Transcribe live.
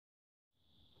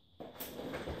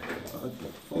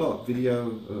follow-up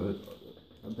video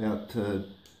about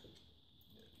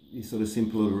this sort of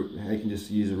simple, how you can just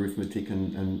use arithmetic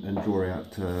and draw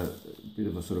out a bit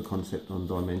of a sort of concept on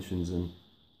dimensions. And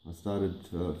I started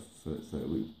so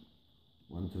we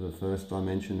 1 to the first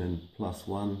dimension and plus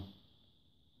 1,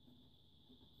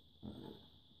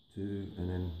 2, and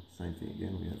then same thing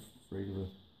again, we have 3 to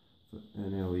the,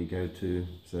 and now we go to,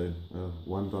 so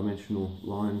one-dimensional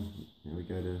line, now we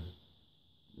go to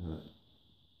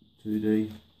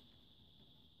 2D,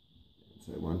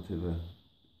 so 1 to the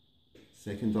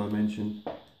second dimension.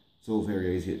 It's all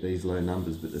very easy at these low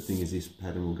numbers, but the thing is this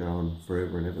pattern will go on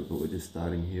forever and ever, but we're just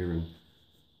starting here, and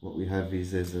what we have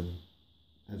is as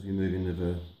we move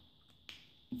into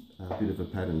a bit of a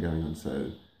pattern going on.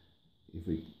 So if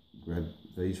we grab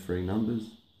these three numbers,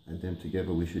 add them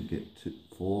together, we should get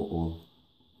 4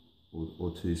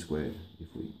 or 2 squared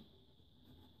if we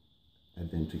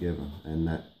add them together, and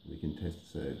that we can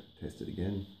test. So test it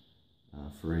again.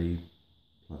 3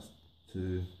 plus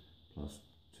 2 plus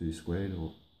 2 squared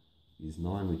is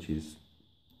 9, which is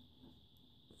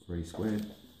 3 squared.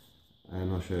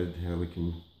 And I showed how we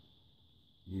can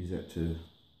use that to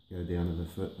go down to the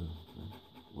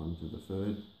 1 to the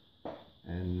third,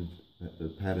 and that the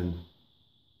pattern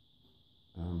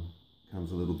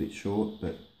comes a little bit short,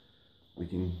 but we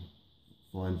can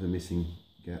find the missing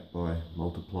gap by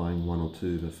multiplying 1 or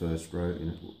 2 the first row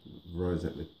in rows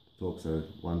that we talk. So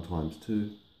 1 times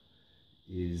 2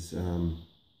 is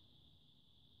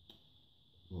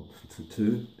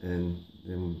 2, and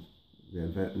then we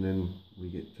have that, and then we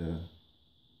get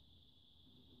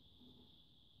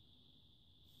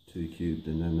 2 cubed,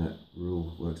 and then that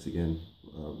rule works again.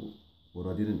 What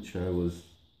I didn't show was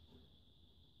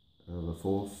the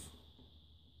fourth,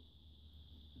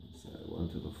 so 1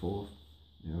 to the 4th.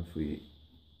 Now if we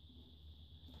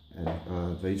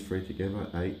add these three together,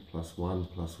 8 plus 1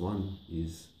 plus 1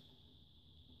 is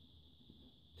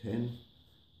 10.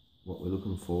 What we're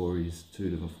looking for is 2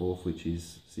 to the 4th, which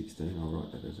is 16. I'll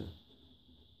write that as a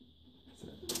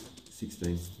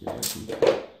 16. Yeah,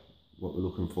 what we're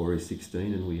looking for is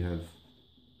 16, and we have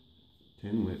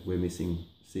 10. We're missing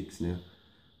 6 now.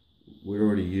 We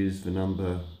already used the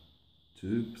number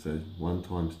 2, so 1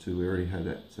 times 2, we already had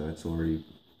that, so it's already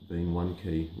been one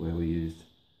key where we used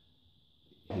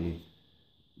here.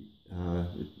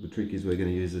 The trick is we're going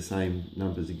to use the same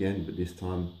numbers again, but this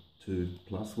time 2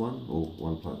 plus 1, or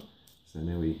 1 plus. So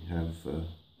now we have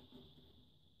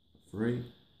 3.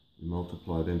 We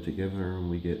multiply them together and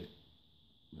we get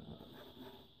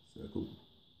circle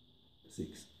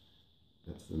 6.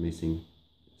 That's the missing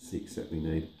 6 that we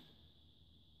need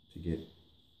to get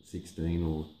 16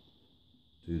 or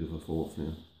 2 to the 4th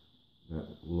now. That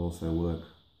will also work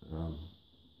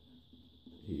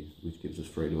here, which gives us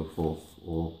 3 to the 4th,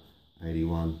 or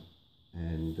 81.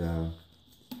 And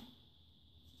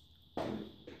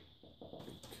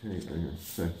okay,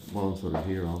 so while I'm sort of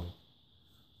here, I'll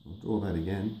draw that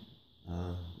again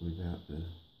without the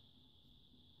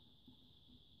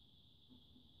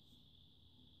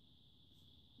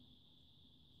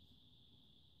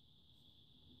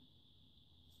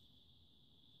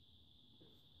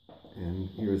and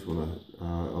here is what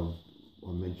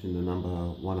I mentioned, the number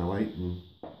 108 and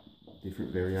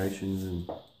different variations and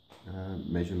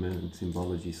measurement and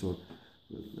symbology. So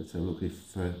let's have a look.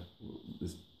 If what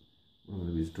I'm going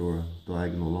to do is draw a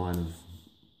diagonal line of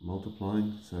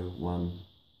multiplying. So 1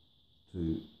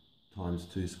 times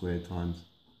 2 squared times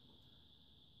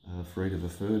 3 to the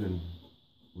third, and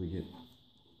we get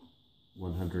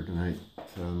 108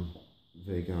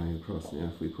 there going across. Now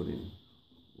if we put in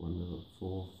 1 to the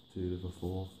 4th, 2 to the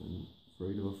 4th, and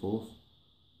 3 to the 4th,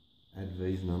 add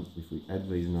these if we add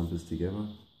these numbers together,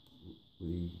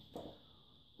 we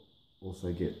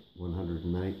also get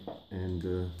 108, and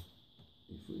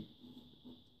if we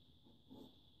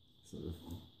sort of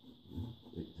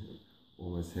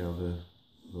almost how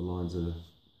the lines are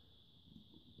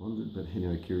bonded, but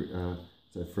anyway,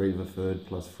 so 3 to the third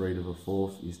plus 3 to the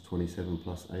 4th is 27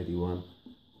 plus 81,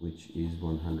 which is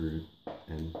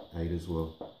 108 as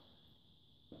well.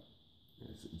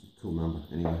 It's a cool number.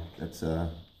 Anyway, that's to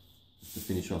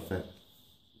finish off that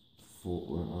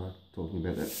talking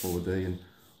about that 4D, and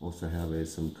also how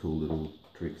there's some cool little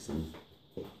tricks, and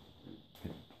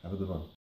have a good one.